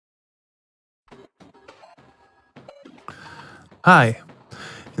Hi!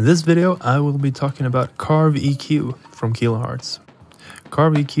 In this video I will be talking about Carve EQ from Kilohearts.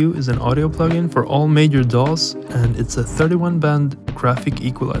 Carve EQ is an audio plugin for all major DAWs and it's a 31-band graphic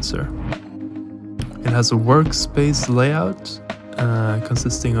equalizer. It has a workspace layout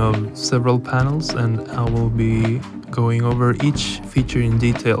consisting of several panels, and I will be going over each feature in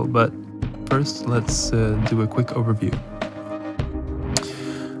detail, but first let's do a quick overview.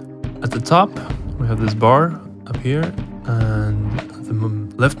 At the top we have this bar up here, and the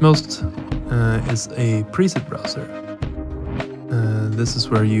leftmost is a preset browser. This is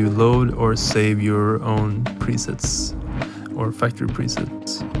where you load or save your own presets or factory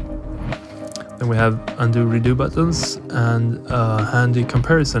presets. Then we have undo redo buttons and a handy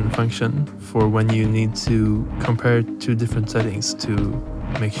comparison function for when you need to compare two different settings to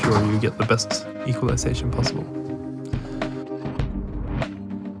make sure you get the best equalization possible.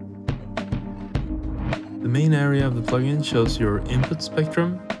 The main area of the plugin shows your input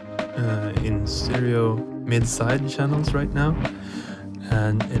spectrum in stereo mid-side channels right now,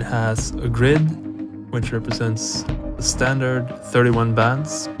 and it has a grid which represents the standard 31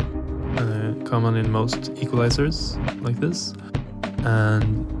 bands common in most equalizers like this,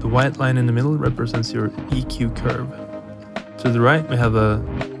 and the white line in the middle represents your EQ curve. To the right we have a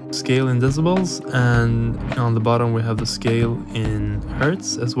scale in decibels, and on the bottom we have the scale in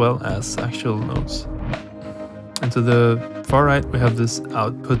hertz as well as actual notes. And to the far right we have this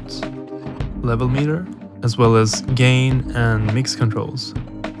output level meter, as well as gain and mix controls.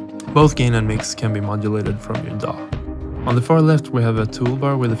 Both gain and mix can be modulated from your DAW. On the far left we have a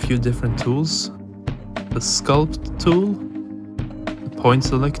toolbar with a few different tools. The sculpt tool, the point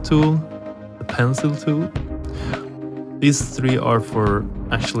select tool, the pencil tool. These three are for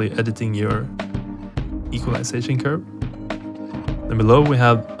actually editing your equalization curve. Then below we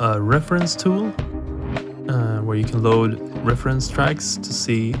have a reference tool, where you can load reference tracks to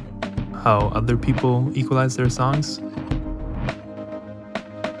see how other people equalize their songs.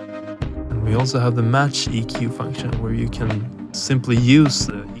 And we also have the match EQ function, where you can simply use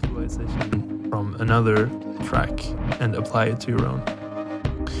the equalization from another track and apply it to your own.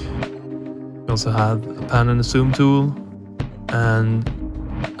 We also have a pan and a zoom tool, and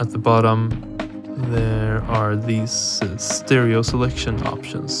at the bottom there are these stereo selection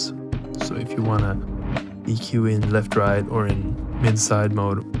options. So if you want to EQ in left, right, or in mid-side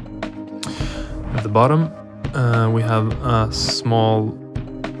mode. At the bottom we have a small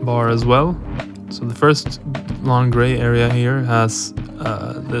bar as well. So the first long gray area here has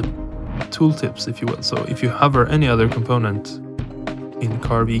the tooltips, if you will. So if you hover any other component in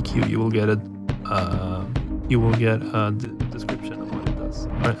Carve EQ, you will get a description of what it does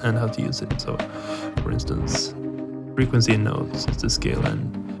and how to use it. So for instance, frequency in notes is the scale,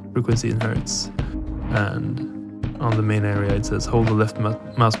 and frequency in hertz. And on the main area it says hold the left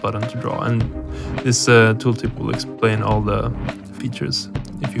mouse button to draw, and this tooltip will explain all the features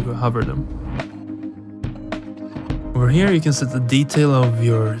if you hover them. Over here you can set the detail of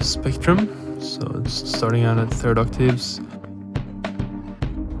your spectrum, so it's starting out at third octaves.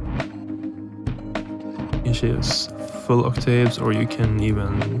 You can choose full octaves, or you can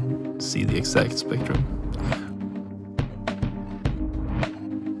even see the exact spectrum.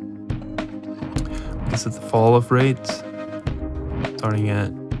 Set the fall off rate, starting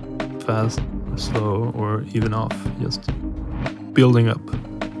at fast, or slow, or even off, just building up.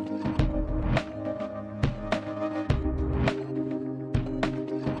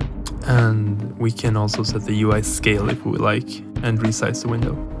 And we can also set the UI scale if we like, and resize the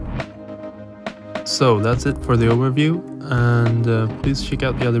window. So that's it for the overview, and please check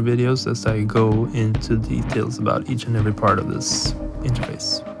out the other videos as I go into details about each and every part of this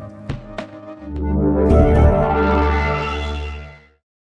interface.